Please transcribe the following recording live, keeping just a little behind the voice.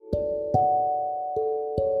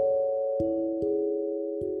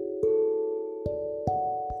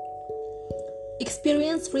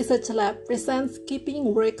Experience Research Lab presents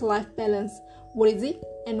Keeping Work-Life Balance. What is it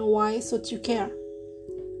and why should you care?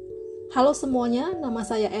 Halo semuanya, nama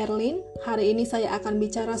saya Erlin. Hari ini saya akan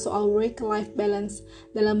bicara soal work-life balance.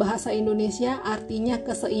 Dalam bahasa Indonesia, artinya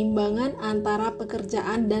keseimbangan antara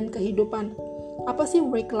pekerjaan dan kehidupan. Apa sih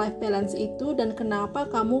work-life balance itu dan kenapa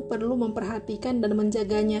kamu perlu memperhatikan dan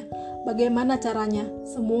menjaganya? Bagaimana caranya?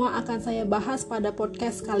 Semua akan saya bahas pada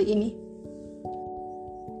podcast kali ini.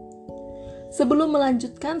 Sebelum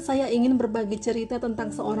melanjutkan, saya ingin berbagi cerita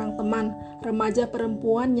tentang seorang teman, remaja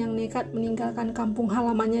perempuan yang nekat meninggalkan kampung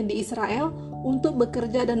halamannya di Israel untuk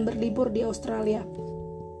bekerja dan berlibur di Australia.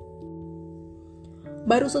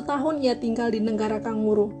 Baru setahun ia tinggal di negara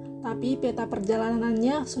kanguru, tapi peta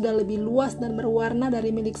perjalanannya sudah lebih luas dan berwarna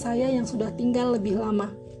dari milik saya yang sudah tinggal lebih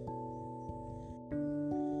lama.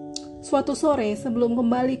 Suatu sore, sebelum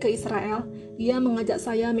kembali ke Israel, ia mengajak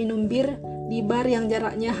saya minum bir di bar yang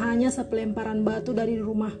jaraknya hanya sepelemparan batu dari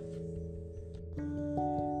rumah.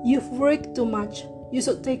 You've worked too much. You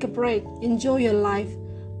should take a break. Enjoy your life.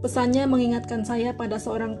 Pesannya mengingatkan saya pada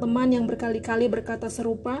seorang teman yang berkali-kali berkata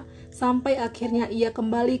serupa, sampai akhirnya ia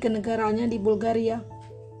kembali ke negaranya di Bulgaria.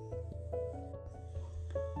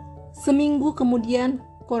 Seminggu kemudian,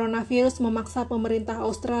 coronavirus memaksa pemerintah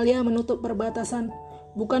Australia menutup perbatasan.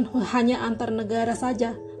 Bukan hanya antar negara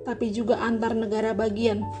saja, tapi juga antar negara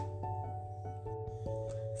bagian.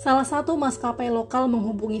 Salah satu maskapai lokal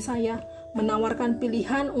menghubungi saya, menawarkan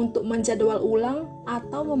pilihan untuk menjadwal ulang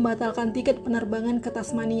atau membatalkan tiket penerbangan ke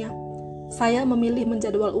Tasmania. Saya memilih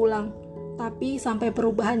menjadwal ulang, tapi sampai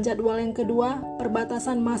perubahan jadwal yang kedua,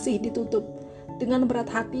 perbatasan masih ditutup. Dengan berat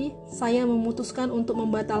hati, saya memutuskan untuk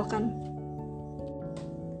membatalkan.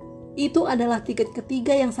 Itu adalah tiket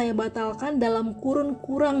ketiga yang saya batalkan dalam kurun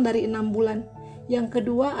kurang dari 6 bulan. Yang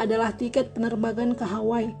kedua adalah tiket penerbangan ke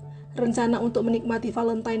Hawaii. Rencana untuk menikmati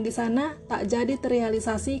Valentine di sana tak jadi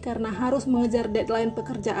terrealisasi karena harus mengejar deadline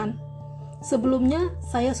pekerjaan. Sebelumnya,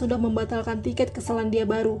 saya sudah membatalkan tiket ke Selandia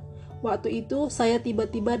Baru. Waktu itu, saya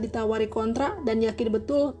tiba-tiba ditawari kontrak dan yakin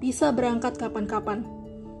betul bisa berangkat kapan-kapan.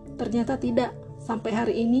 Ternyata tidak. Sampai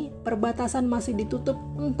hari ini, perbatasan masih ditutup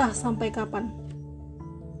entah sampai kapan.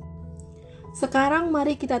 Sekarang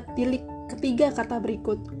mari kita tilik ketiga kata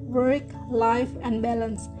berikut. Work, life, and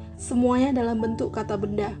balance. Semuanya dalam bentuk kata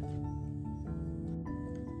benda.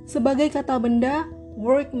 Sebagai kata benda,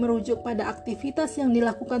 work merujuk pada aktivitas yang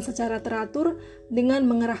dilakukan secara teratur dengan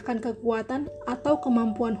mengerahkan kekuatan atau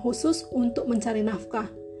kemampuan khusus untuk mencari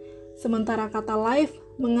nafkah. Sementara kata life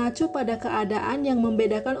mengacu pada keadaan yang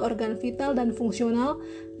membedakan organ vital dan fungsional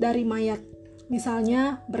dari mayat.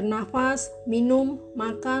 Misalnya, bernafas, minum,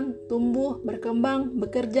 makan, tumbuh, berkembang,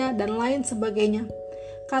 bekerja, dan lain sebagainya.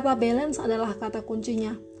 Kata balance adalah kata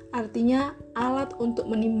kuncinya, artinya alat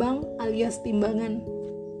untuk menimbang alias timbangan.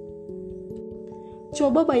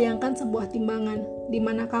 Coba bayangkan sebuah timbangan, di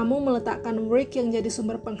mana kamu meletakkan work yang jadi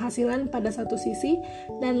sumber penghasilan pada satu sisi,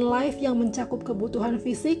 dan life yang mencakup kebutuhan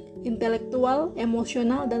fisik, intelektual,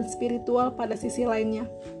 emosional, dan spiritual pada sisi lainnya.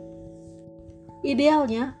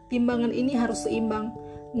 Idealnya, timbangan ini harus seimbang,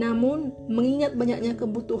 namun mengingat banyaknya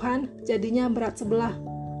kebutuhan, jadinya berat sebelah.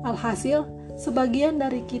 Alhasil, sebagian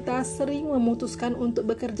dari kita sering memutuskan untuk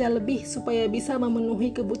bekerja lebih supaya bisa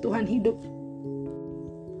memenuhi kebutuhan hidup.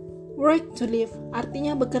 Work to live,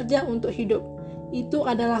 artinya bekerja untuk hidup. Itu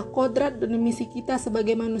adalah kodrat dan misi kita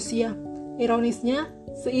sebagai manusia. Ironisnya,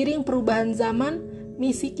 seiring perubahan zaman,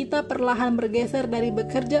 misi kita perlahan bergeser dari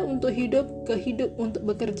bekerja untuk hidup ke hidup untuk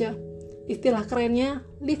bekerja. Istilah kerennya,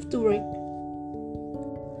 live to work.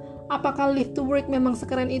 Apakah live to work memang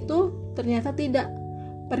sekeren itu? Ternyata tidak.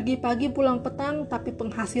 Pergi pagi pulang petang, tapi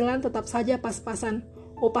penghasilan tetap saja pas-pasan.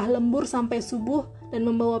 Upah lembur sampai subuh dan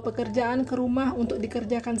membawa pekerjaan ke rumah untuk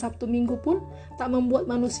dikerjakan Sabtu Minggu pun tak membuat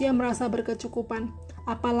manusia merasa berkecukupan.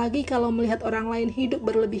 Apalagi kalau melihat orang lain hidup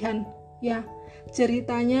berlebihan. Ya,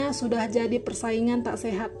 ceritanya sudah jadi persaingan tak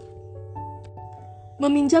sehat.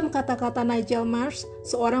 Meminjam kata-kata Nigel Marsh,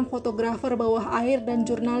 seorang fotografer bawah air dan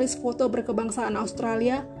jurnalis foto berkebangsaan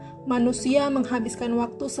Australia, manusia menghabiskan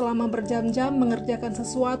waktu selama berjam-jam mengerjakan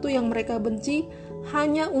sesuatu yang mereka benci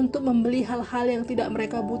hanya untuk membeli hal-hal yang tidak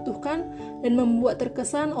mereka butuhkan dan membuat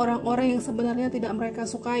terkesan orang-orang yang sebenarnya tidak mereka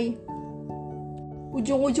sukai.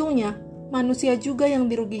 Ujung-ujungnya, manusia juga yang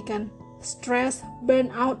dirugikan. Stres,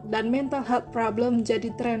 burnout, dan mental health problem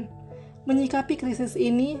jadi tren. Menyikapi krisis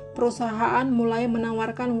ini, perusahaan mulai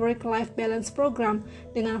menawarkan work-life balance program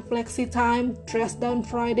dengan flexi time, dress down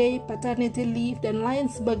Friday, paternity leave, dan lain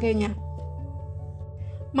sebagainya.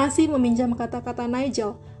 Masih meminjam kata-kata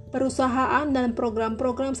Nigel, perusahaan dan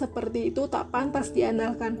program-program seperti itu tak pantas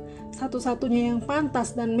diandalkan. Satu-satunya yang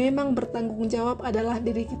pantas dan memang bertanggung jawab adalah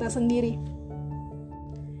diri kita sendiri.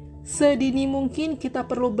 Sedini mungkin kita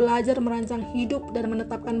perlu belajar merancang hidup dan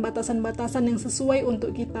menetapkan batasan-batasan yang sesuai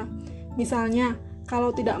untuk kita. Misalnya,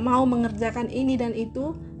 kalau tidak mau mengerjakan ini dan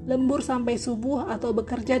itu, lembur sampai subuh atau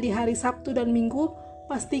bekerja di hari Sabtu dan Minggu,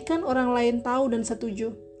 pastikan orang lain tahu dan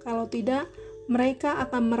setuju. Kalau tidak, mereka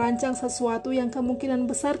akan merancang sesuatu yang kemungkinan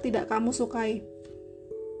besar tidak kamu sukai.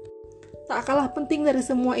 Tak kalah penting dari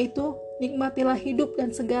semua itu, nikmatilah hidup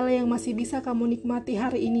dan segala yang masih bisa kamu nikmati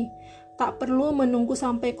hari ini. Tak perlu menunggu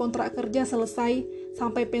sampai kontrak kerja selesai,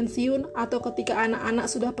 sampai pensiun, atau ketika anak-anak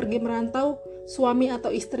sudah pergi merantau, suami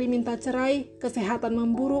atau istri minta cerai, kesehatan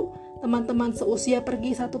memburuk, teman-teman seusia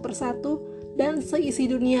pergi satu persatu, dan seisi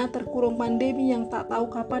dunia terkurung pandemi yang tak tahu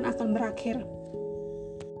kapan akan berakhir.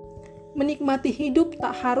 Menikmati hidup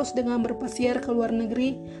tak harus dengan berpesiar ke luar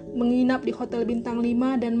negeri, menginap di hotel bintang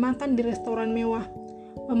 5 dan makan di restoran mewah.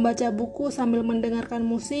 Membaca buku sambil mendengarkan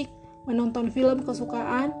musik, menonton film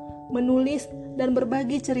kesukaan, menulis, dan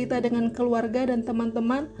berbagi cerita dengan keluarga dan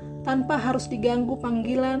teman-teman tanpa harus diganggu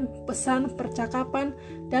panggilan, pesan, percakapan,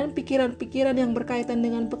 dan pikiran-pikiran yang berkaitan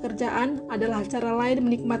dengan pekerjaan adalah cara lain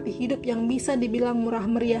menikmati hidup yang bisa dibilang murah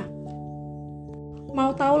meriah.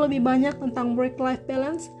 Mau tahu lebih banyak tentang work-life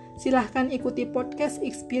balance? Silahkan ikuti podcast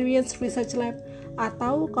Experience Research Lab.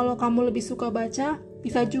 Atau kalau kamu lebih suka baca,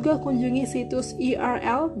 bisa juga kunjungi situs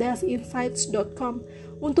erl-insights.com.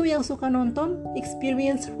 Untuk yang suka nonton,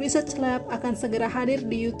 Experience Research Lab akan segera hadir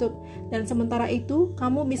di YouTube. Dan sementara itu,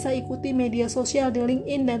 kamu bisa ikuti media sosial di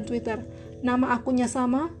LinkedIn dan Twitter. Nama akunnya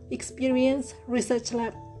sama, Experience Research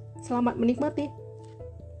Lab. Selamat menikmati!